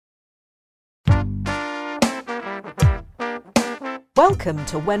Welcome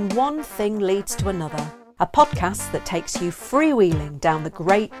to When One Thing Leads to Another, a podcast that takes you freewheeling down the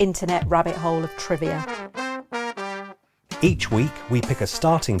great internet rabbit hole of trivia. Each week we pick a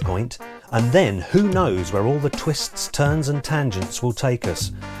starting point, and then who knows where all the twists, turns and tangents will take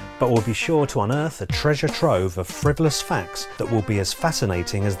us. But we'll be sure to unearth a treasure trove of frivolous facts that will be as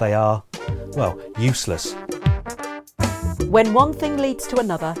fascinating as they are, well, useless. When One Thing Leads to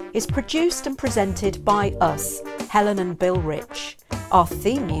Another is produced and presented by us, Helen and Bill Rich. Our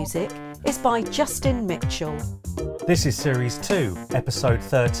theme music is by Justin Mitchell. This is Series 2, Episode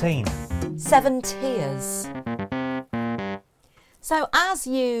 13. 7 Tears. So as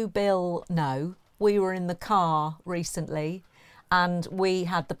you, Bill, know, we were in the car recently and we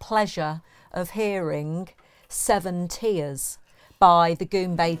had the pleasure of hearing 7 Tears by the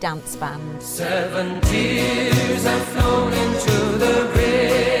Goombay Dance Band. 7 tears have flown into the river.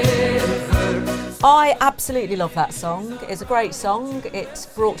 I absolutely love that song. It's a great song. It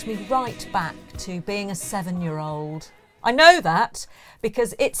brought me right back to being a 7-year-old. I know that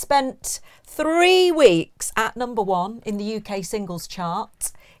because it spent 3 weeks at number 1 in the UK singles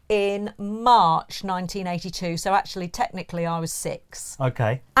chart in March 1982. So actually, technically, I was 6.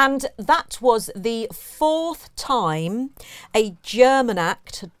 Okay. And that was the 4th time a German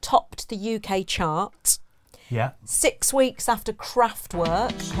act had topped the UK chart. Yeah. 6 weeks after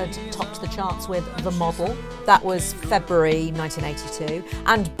Kraftwerk had topped the charts with The Model. That was February 1982.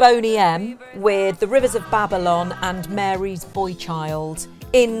 And Boney M with The Rivers of Babylon and Mary's Boy Child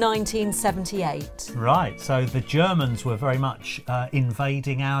in 1978. Right, so the Germans were very much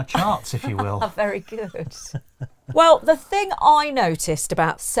invading our charts, if you will. Very good. Well, the thing I noticed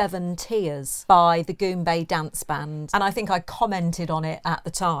about 7 Tears by the Goombay Dance Band, and I think I commented on it at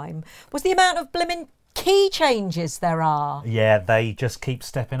the time, was the amount of blimmin' key changes there are. Yeah, they just keep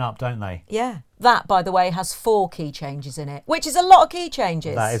stepping up, don't they? Yeah. That, by the way, has 4 key changes in it, which is a lot of key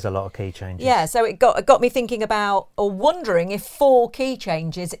changes. That is a lot of key changes. Yeah, so it got me thinking about, or wondering if 4 key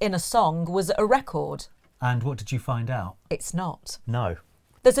changes in a song was a record. And what did you find out? It's not. No.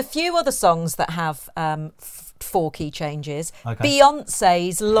 There's a few other songs that have 4 key changes. Okay.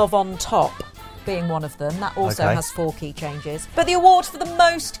 Beyonce's Love on Top being one of them. That also has 4 key changes. But the award for the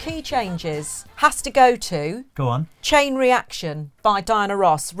most key changes has to go to... Go on. Chain Reaction by Diana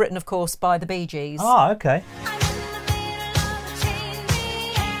Ross, written, of course, by the Bee Gees. Ah, okay.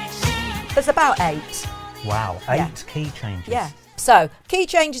 There's about 8. Wow, 8 key changes. Yeah. So, key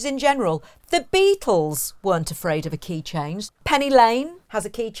changes in general. The Beatles weren't afraid of a key change. Penny Lane has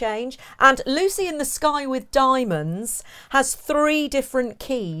a key change. And Lucy in the Sky with Diamonds has 3 different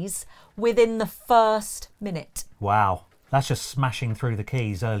keys within the first minute. Wow. That's just smashing through the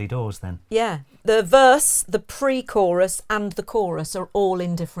keys early doors then. Yeah. The verse, the pre-chorus and the chorus are all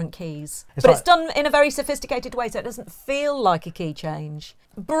in different keys. It's done in a very sophisticated way, so it doesn't feel like a key change.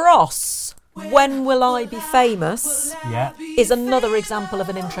 Bros, When Will I Be Famous, Yeah. is another example of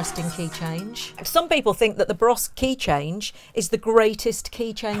an interesting key change. Some people think that the Bros key change is the greatest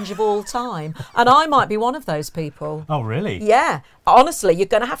key change of all time, and I might be one of those people. Oh, really? Yeah, honestly, you're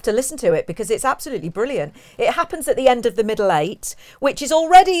going to have to listen to it because it's absolutely brilliant. It happens at the end of the middle 8, which is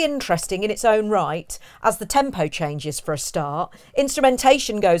already interesting in its own right, as the tempo changes for a start.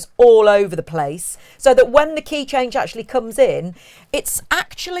 Instrumentation goes all over the place, so that when the key change actually comes in, it's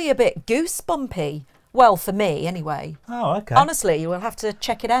actually a bit goosebumpy. Well, for me, anyway. Oh, okay. Honestly, you will have to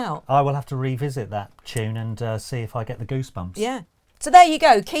check it out. I will have to revisit that tune and see if I get the goosebumps. Yeah. So there you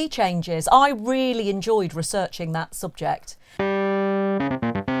go, key changes. I really enjoyed researching that subject.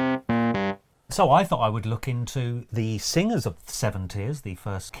 So I thought I would look into the singers of 7 Tears, the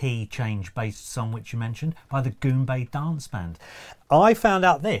first key change based song which you mentioned, by the Goombay Dance Band. I found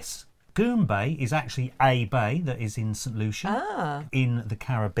out this. Goombay is actually a bay that is in St Lucia in the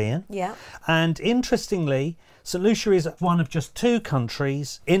Caribbean. Yeah. And interestingly, St Lucia is one of just 2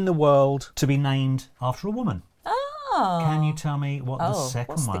 countries in the world to be named after a woman. Oh. Can you tell me what the what's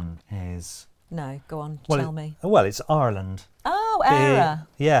second one is? No, go on, Well, tell me. Well, it's Ireland. Oh, Era.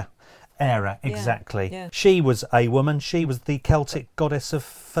 Yeah. Era, exactly. yeah. She was a woman. She was the Celtic goddess of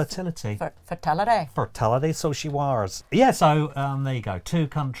fertility. Fertility. Fertility, so she was. Yeah, so there you go. 2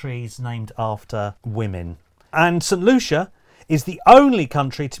 countries named after women. And St Lucia is the only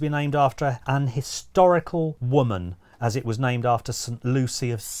country to be named after an historical woman, as it was named after St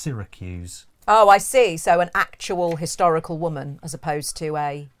Lucy of Syracuse. Oh, I see. So an actual historical woman as opposed to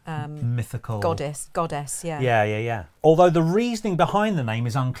a mythical goddess, yeah. Yeah. Although the reasoning behind the name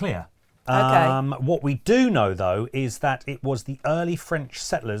is unclear. Okay. What we do know, though, is that it was the early French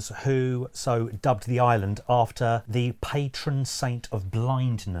settlers who so dubbed the island after the patron saint of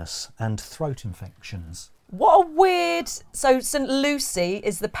blindness and throat infections. What a weird... So St Lucy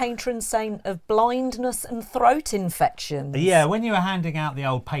is the patron saint of blindness and throat infections. Yeah, when you were handing out the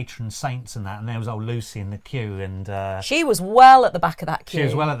old patron saints and that, and there was old Lucy in the queue, and she was well at the back of that queue. she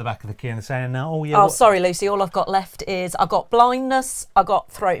was well at the back of the queue and saying, "Oh yeah." Oh, sorry, Lucy. All I've got left is I got blindness, I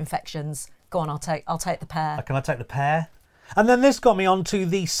got throat infections. Go on, I'll take the pear. Can I take the pear? And then this got me onto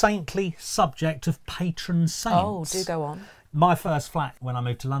the saintly subject of patron saints. Oh, do go on. My first flat when I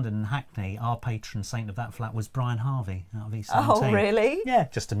moved to London in Hackney, our patron saint of that flat was Brian Harvey out of E13. Oh, really? Yeah,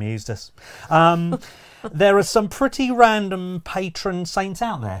 just amused us. There are some pretty random patron saints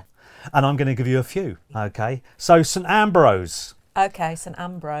out there, and I'm going to give you a few. Okay, so St Ambrose. Okay, St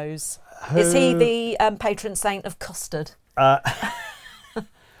Ambrose. Is he the patron saint of custard?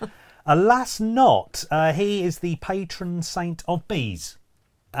 Alas, not. He is the patron saint of bees.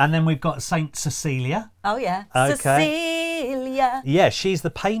 And then we've got Saint Cecilia. Oh, yeah. Okay. Cecilia. Yeah, she's the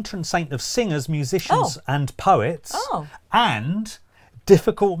patron saint of singers, musicians and poets. Oh. And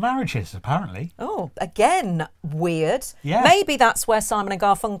difficult marriages, apparently. Oh, again, weird. Yeah. Maybe that's where Simon and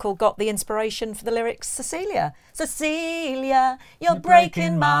Garfunkel got the inspiration for the lyrics Cecilia. Cecilia, you're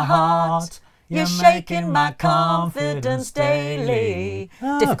breaking my heart. You're shaking my confidence daily.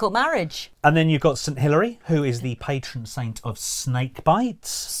 Difficult marriage. And then you've got St Hilary, who is the patron saint of snake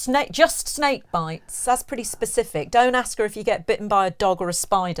bites. Just snake bites. That's pretty specific. Don't ask her if you get bitten by a dog or a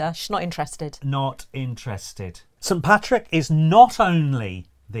spider. She's not interested. Not interested. St Patrick is not only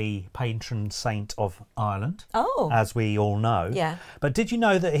the patron saint of Ireland, as we all know. Yeah. But did you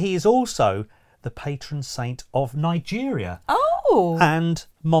know that he is also the patron saint of Nigeria? Oh. And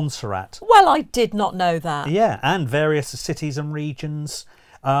Montserrat. Well, I did not know that. Yeah, and various cities and regions.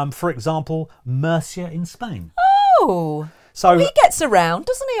 For example, Murcia in Spain. Oh. So he gets around,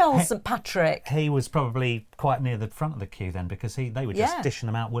 doesn't he, old St Patrick? He was probably quite near the front of the queue then, because they were just dishing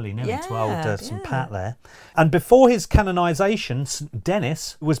them out willy-nilly to old St Pat there. And before his canonisation, St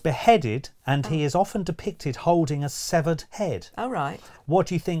Denis was beheaded, and he is often depicted holding a severed head. Oh, right. What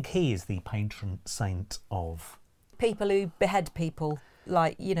do you think he is the patron saint of? People who behead people,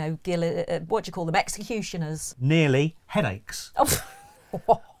 like, you know, what do you call them, executioners? Nearly. Headaches.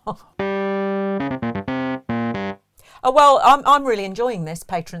 Oh, well, I'm really enjoying this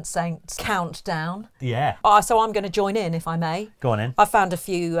patron saint countdown. Yeah. So I'm going to join in, if I may. Go on in. I found a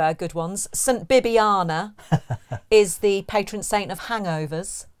few good ones. St Bibiana is the patron saint of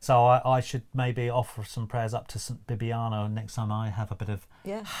hangovers. So I should maybe offer some prayers up to St Bibiana next time I have a bit of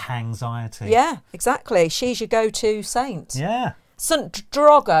hangxiety. Yeah, exactly. She's your go-to saint. Yeah. St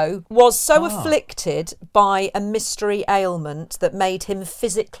Drogo was so afflicted by a mystery ailment that made him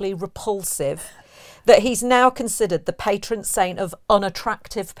physically repulsive that he's now considered the patron saint of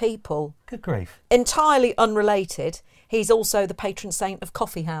unattractive people. Good grief. Entirely unrelated, he's also the patron saint of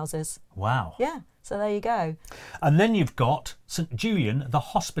coffee houses. Wow. Yeah, so there you go. And then you've got St Julian the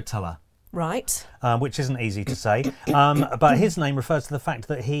Hospitaller. Right. Which isn't easy to say. But his name refers to the fact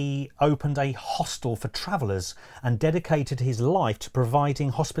that he opened a hostel for travellers and dedicated his life to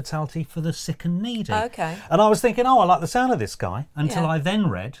providing hospitality for the sick and needy. Okay. And I was thinking, I like the sound of this guy, until I then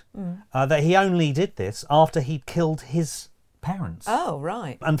read that he only did this after he'd killed his parents. Oh,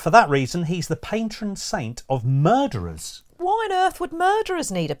 right. And for that reason, he's the patron saint of murderers. Why on earth would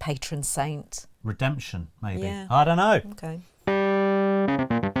murderers need a patron saint? Redemption, maybe. Yeah. I don't know. Okay.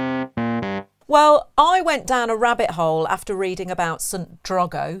 Well, I went down a rabbit hole after reading about St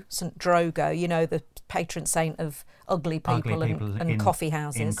Drogo, you know, the patron saint of ugly people and coffee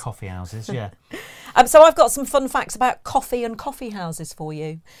houses. In coffee houses, yeah. So I've got some fun facts about coffee and coffee houses for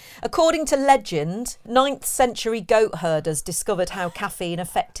you. According to legend, 9th century goat herders discovered how caffeine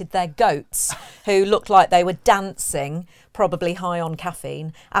affected their goats, who looked like they were dancing, probably high on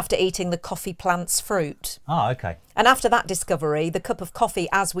caffeine, after eating the coffee plant's fruit. Oh, okay. And after that discovery, the cup of coffee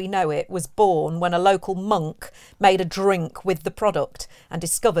as we know it was born when a local monk made a drink with the product and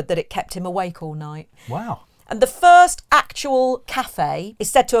discovered that it kept him awake all night. Wow. And the first actual cafe is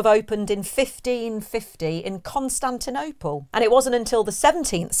said to have opened in 1550 in Constantinople. And it wasn't until the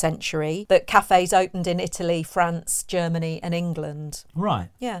 17th century that cafes opened in Italy, France, Germany and England. Right.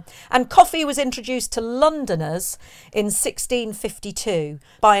 Yeah. And coffee was introduced to Londoners in 1652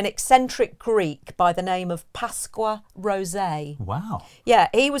 by an eccentric Greek by the name of Pasqua Rosé. Wow. Yeah,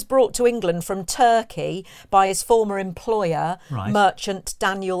 he was brought to England from Turkey by his former employer, merchant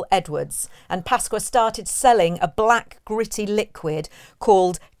Daniel Edwards. And Pasqua started selling a black gritty liquid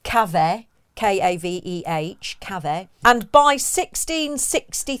called cave, Kaveh, Cave. And by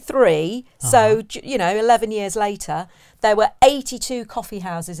 1663, so, 11 years later, there were 82 coffee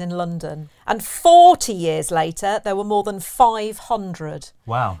houses in London. And 40 years later, there were more than 500.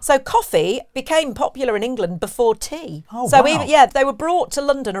 Wow. So coffee became popular in England before tea. Oh, so wow. they were brought to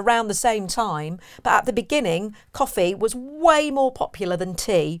London around the same time. But at the beginning, coffee was way more popular than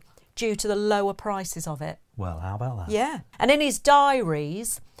tea due to the lower prices of it. Well, how about that? Yeah. And in his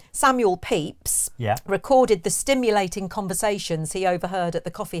diaries, Samuel Pepys recorded the stimulating conversations he overheard at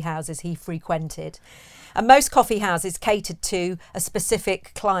the coffee houses he frequented. And most coffee houses catered to a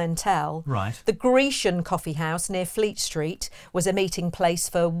specific clientele. Right. The Grecian Coffee House near Fleet Street was a meeting place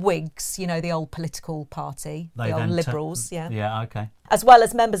for Whigs, the old political party, the old Liberals. Yeah, okay. As well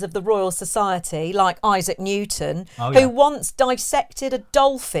as members of the Royal Society, like Isaac Newton, who once dissected a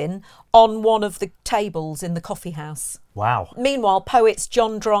dolphin on one of the tables in the coffee house. Wow. Meanwhile, poets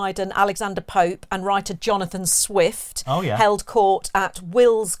John Dryden, Alexander Pope and writer Jonathan Swift held court at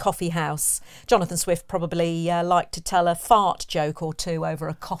Will's Coffee House. Jonathan Swift probably liked to tell a fart joke or two over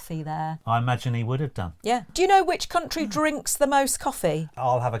a coffee there. I imagine he would have done. Yeah. Do you know which country drinks the most coffee?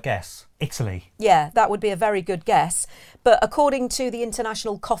 I'll have a guess. Italy. Yeah, that would be a very good guess. But according to the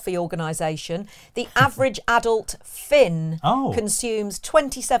International Coffee Organisation, the average adult Finn consumes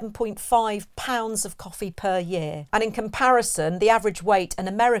 27.5 pounds of coffee per year. And in comparison, the average weight an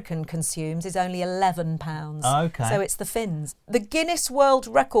American consumes is only 11 pounds. Okay. So it's the Finns. The Guinness World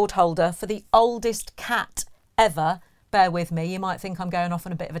Record holder for the oldest cat ever. Bear with me, you might think I'm going off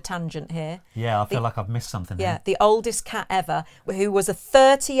on a bit of a tangent here. Yeah, I feel like I've missed something Yeah, here. the oldest cat ever, who was a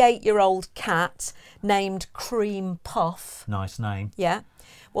 38-year-old cat named Cream Puff. Nice name. Yeah.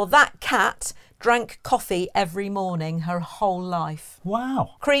 Well, that cat drank coffee every morning her whole life.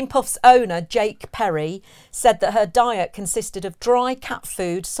 Wow. Cream Puff's owner, Jake Perry, said that her diet consisted of dry cat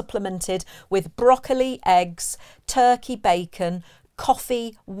food supplemented with broccoli, eggs, turkey bacon,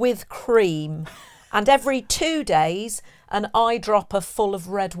 coffee with cream. And every 2 days, an eyedropper full of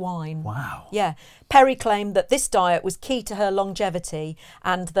red wine. Wow. Yeah. Perry claimed that this diet was key to her longevity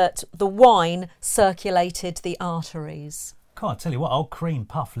and that the wine circulated the arteries. God, I tell you what, old Cream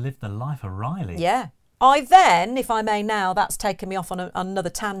Puff lived the life of Riley. Yeah. I then, if I may now, that's taken me off on another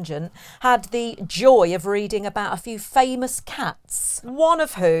tangent, had the joy of reading about a few famous cats, one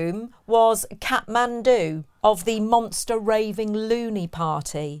of whom was Kathmandu of the Monster Raving Loony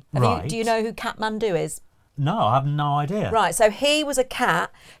Party. Do you know who Kathmandu is? No, I have no idea. Right, so he was a cat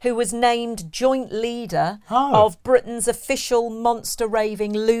who was named joint leader of Britain's official Monster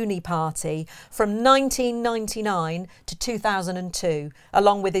Raving Loony Party from 1999 to 2002,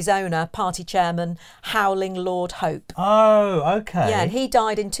 along with his owner, party chairman, Howling Lord Hope. Oh, okay. Yeah, and he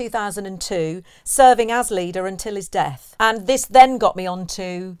died in 2002, serving as leader until his death. And this then got me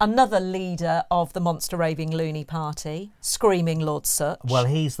onto another leader of the Monster Raving Loony Party, Screaming Lord Sutch. Well,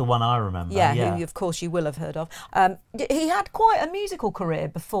 he's the one I remember. Yeah, who of course you will have heard of. He had quite a musical career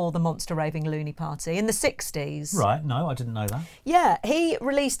before the Monster Raving Loony Party in the 60s. Right, no, I didn't know that. Yeah, he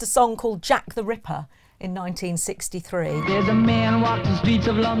released a song called Jack the Ripper in 1963. There's a man walks the streets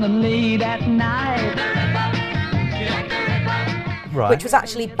of London late at night. Right. Which was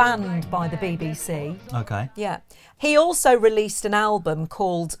actually banned by the BBC. Okay. Yeah. He also released an album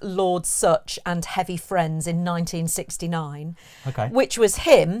called Lord Sutch and Heavy Friends in 1969, which was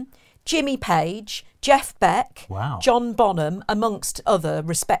him, Jimmy Page, Jeff Beck, John Bonham, amongst other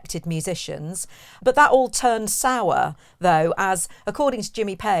respected musicians. But that all turned sour, though, as, according to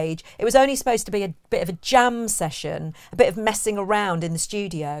Jimmy Page, it was only supposed to be a bit of a jam session, a bit of messing around in the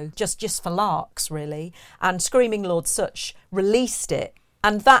studio, just for larks, really. And Screaming Lord Sutch released it.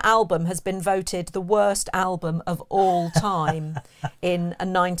 And that album has been voted the worst album of all time in a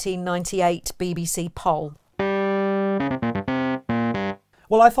 1998 BBC poll.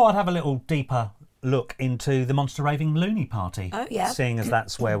 Well, I thought I'd have a little deeper look into the Monster Raving Loony Party. Oh, yeah. Seeing as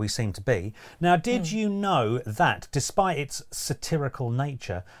that's where we seem to be. Now, did you know that, despite its satirical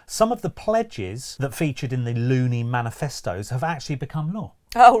nature, some of the pledges that featured in the Loony manifestos have actually become law?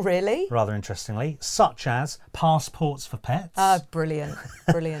 Oh, really? Rather interestingly, such as passports for pets. Oh, brilliant,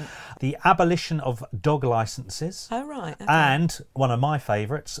 brilliant. The abolition of dog licences. Oh, right. Okay. And, one of my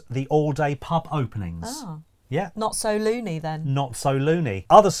favourites, the all-day pub openings. Oh. Yeah. Not so loony then. Not so loony.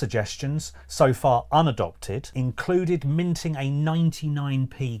 Other suggestions, so far unadopted, included minting a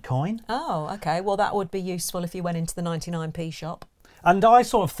 99p coin. Oh, okay. Well, that would be useful if you went into the 99p shop. And I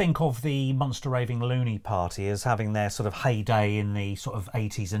sort of think of the Monster Raving Loony Party as having their sort of heyday in the sort of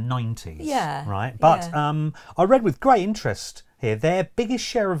 80s and 90s. Yeah. Right? But I read with great interest here, their biggest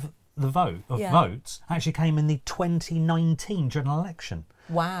share of the votes actually came in the 2019 general election,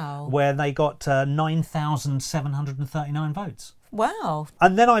 Wow. where they got 9,739 votes. Wow.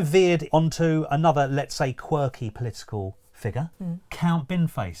 And then I veered onto another, let's say, quirky political figure, Count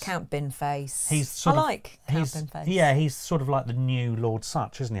Binface. Count Binface. He's sort of, Count Binface. Yeah, he's sort of like the new Lord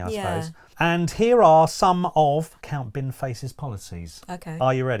Sutch, isn't he, I Yeah. suppose? And here are some of Count Binface's policies. Okay.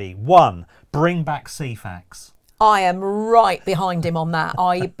 Are you ready? 1, bring back CFAX. I am right behind him on that.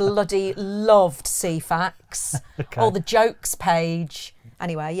 I bloody loved CFAX. Okay. Or the jokes page.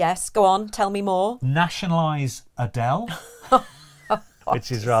 Anyway, yes, go on, tell me more. Nationalise Adele,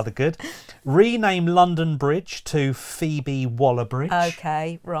 which is rather good. Rename London Bridge to Phoebe Waller Bridge.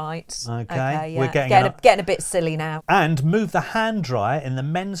 Okay, right. Okay, yeah. we're getting a bit silly now. And move the hand dryer in the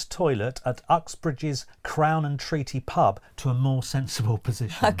men's toilet at Uxbridge's Crown and Treaty pub to a more sensible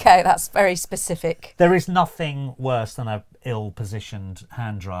position. Okay, that's very specific. There is nothing worse than a ill-positioned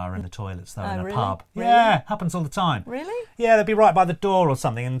hand dryer in the toilets, though, in a really? pub. Really? Yeah, happens all the time. Really? Yeah, they'd be right by the door or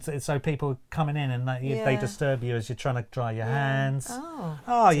something, and so people coming in and they Yeah. disturb you as you're trying to dry your hands.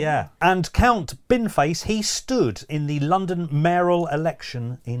 Oh, yeah. And Count Binface, he stood in the London mayoral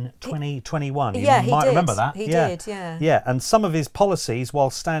election in 2021. You yeah, he might did. remember that. He did, yeah. Yeah, and some of his policies while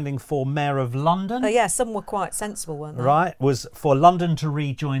standing for Mayor of London, Yeah, some were quite sensible, weren't they? right, was for London to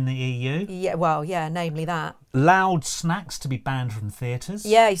rejoin the EU, Yeah, well, yeah, namely that. loud snacks to be banned from theatres,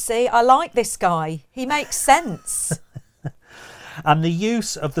 Yeah, you see, I like this guy. He makes sense. and the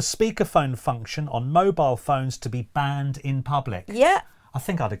use of the speakerphone function on mobile phones to be banned in public. Yeah. I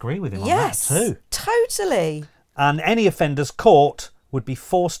think I'd agree with him Yes. on that too. Totally. And any offenders caught would be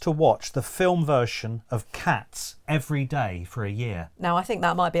forced to watch the film version of Cats every day for a year. Now, I think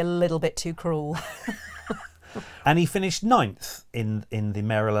that might be a little bit too cruel. And he finished 9th in the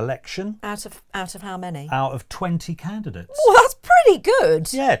mayoral election Out of how many? out of 20 candidates. Well, that's pretty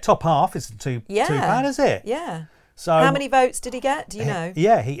good. Yeah, top half isn't too bad, is it? Yeah. So How many votes did he get? Do you know?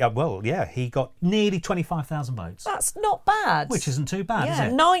 Yeah, he got nearly 25,000 votes, That's not bad. which isn't too bad, yeah,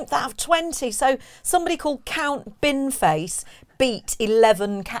 is it? 9th out of 20. So somebody called Count Binface beat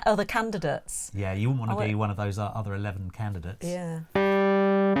 11 other candidates. Yeah, you wouldn't want to be one of those other 11 candidates. Yeah.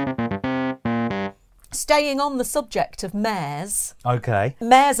 Staying on the subject of mayors, Okay.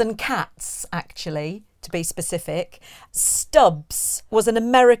 mayors and cats, actually, to be specific, Stubbs was an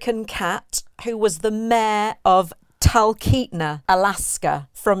American cat who was the mayor of Talkeetna, Alaska,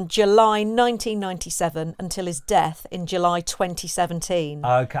 from July 1997 until his death in July 2017.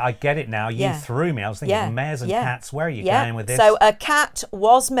 Okay, I get it now. You Yeah. threw me. I was thinking mayors and cats. Where are you going with this? So a cat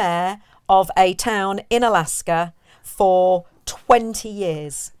was mayor of a town in Alaska for 20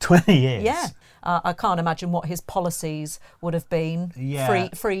 years. 20 years. Yeah. I can't imagine what his policies would have been. Yeah.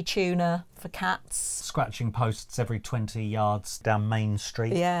 Free tuna for cats. Scratching posts every 20 yards down Main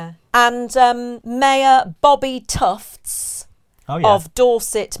Street. Yeah. And Mayor Bobby Tufts of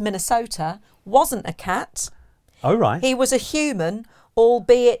Dorset, Minnesota, wasn't a cat. Oh, right. He was a human,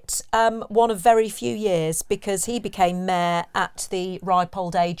 albeit one of very few years, because he became mayor at the ripe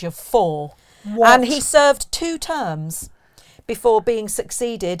old age of 4. What? And he served 2 terms before being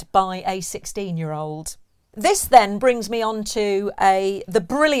succeeded by a 16-year-old. This then brings me on to the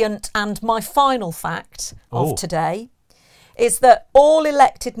brilliant and my final fact of today, is that all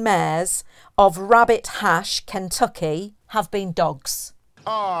elected mayors of Rabbit Hash, Kentucky, have been dogs.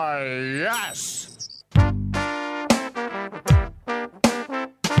 Ah, yes!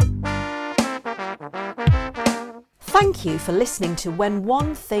 Thank you for listening to When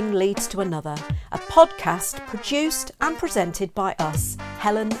One Thing Leads to Another, a podcast produced and presented by us,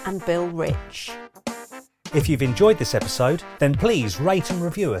 Helen and Bill Rich. If you've enjoyed this episode, then please rate and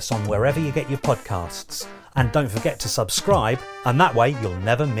review us on wherever you get your podcasts. And don't forget to subscribe, and that way you'll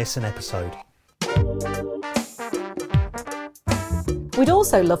never miss an episode. We'd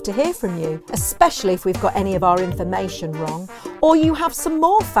also love to hear from you, especially if we've got any of our information wrong, or you have some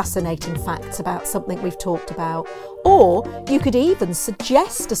more fascinating facts about something we've talked about, or you could even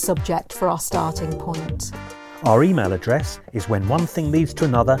suggest a subject for our starting point. Our email address is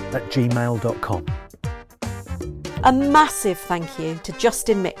whenonethingleads-to-another@gmail.com. A massive thank you to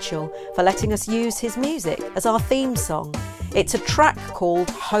Justin Mitchell for letting us use his music as our theme song. It's a track called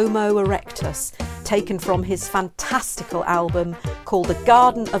Homo Erectus, taken from his fantastical album called The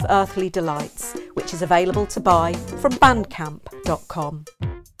Garden of Earthly Delights, which is available to buy from bandcamp.com.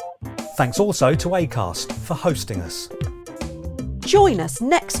 Thanks also to Acast for hosting us. Join us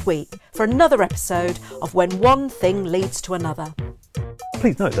next week for another episode of When One Thing Leads to Another.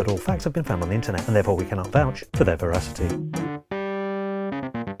 Please note that all facts have been found on the internet and therefore we cannot vouch for their veracity.